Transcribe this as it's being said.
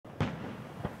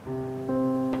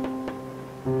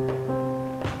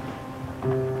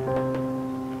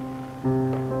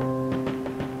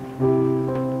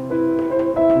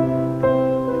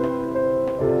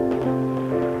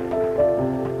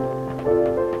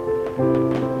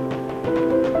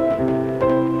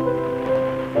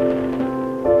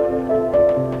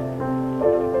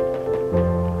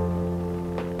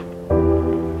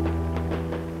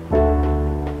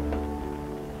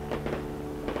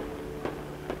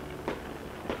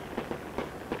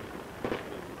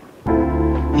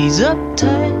He's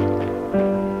uptight,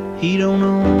 he don't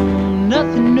know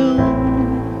nothing new.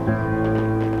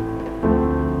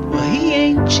 Well, he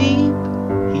ain't cheap,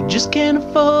 he just can't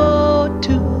afford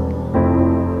to.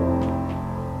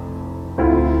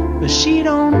 But she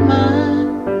don't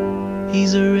mind,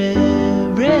 he's her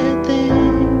everything,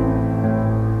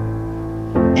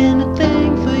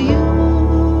 anything for you.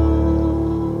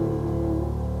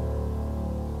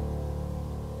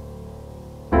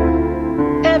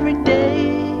 Every day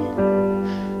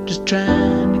just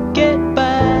trying to get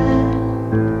by,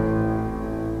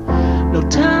 no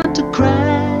time to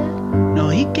cry, no,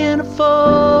 he can't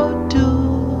afford to.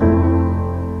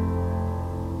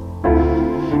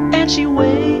 And she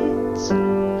waits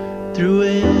through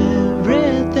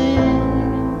everything,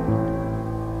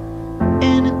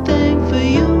 anything for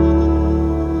you.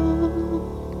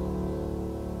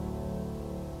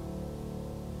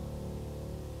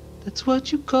 That's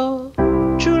what you call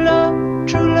true love,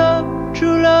 true love,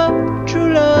 true love,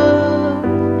 true love.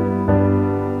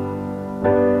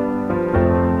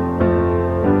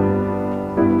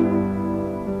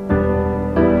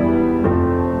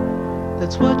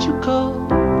 That's what you call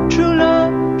true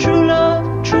love, true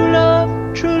love, true love,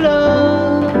 true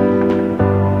love.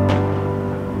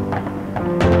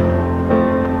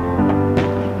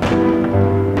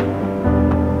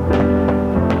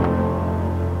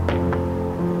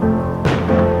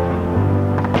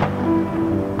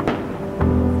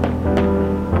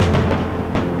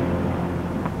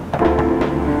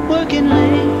 Working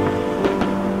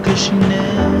late, 'cause she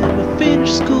never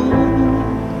finished school.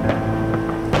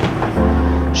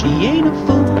 She ain't a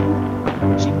fool,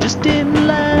 she just didn't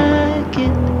like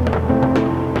it.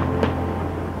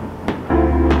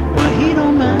 Well, he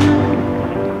don't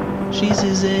mind, she's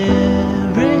his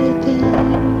everything,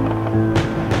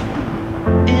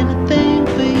 anything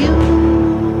for you.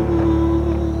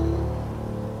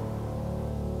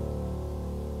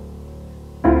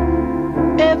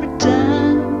 Every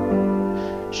time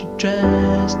she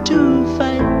tries to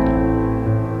fight,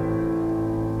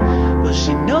 well,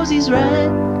 she knows he's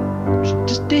right, she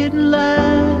just didn't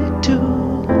like to.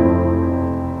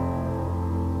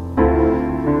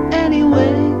 And he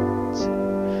waits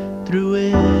through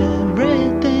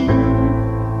everything,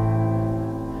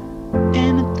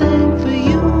 anything for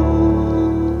you.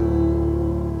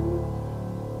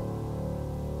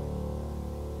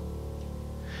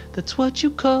 That's what you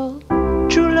call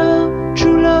true love,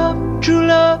 true love, true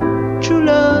love, true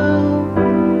love.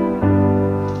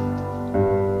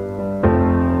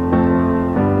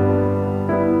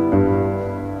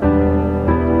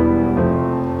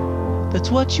 That's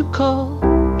what you call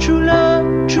true love,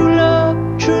 true love,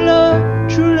 true love,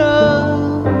 true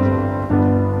love.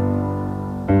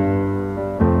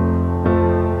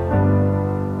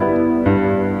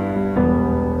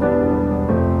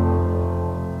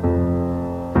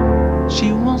 She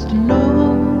wants to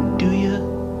know, do you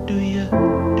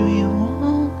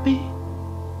want me?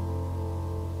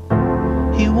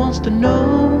 He wants to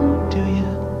know, do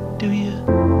you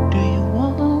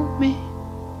want me?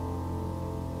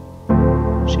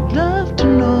 She'd love to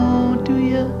know, do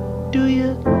you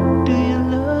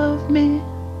love me?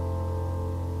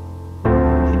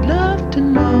 He'd love to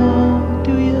know,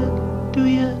 do you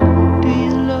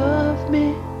love me?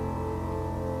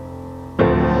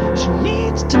 She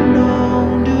needs to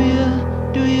know, do you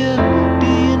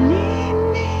need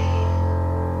me?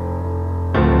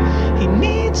 He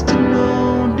needs to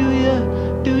know, do you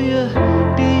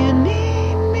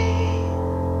need me?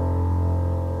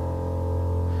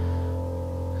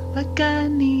 Like I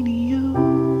need you.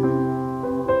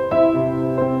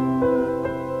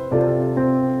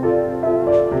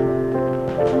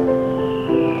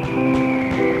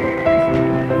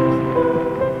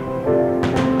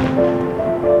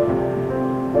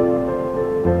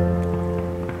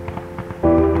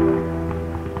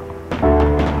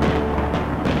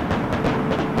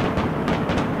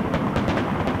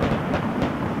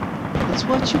 That's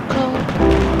what you call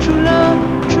true love,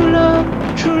 true love,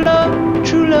 true love,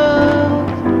 true love.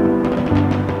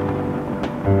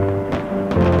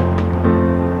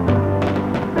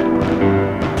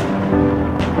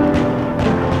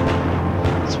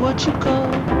 That's what you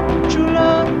call true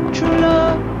love, true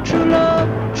love, true love.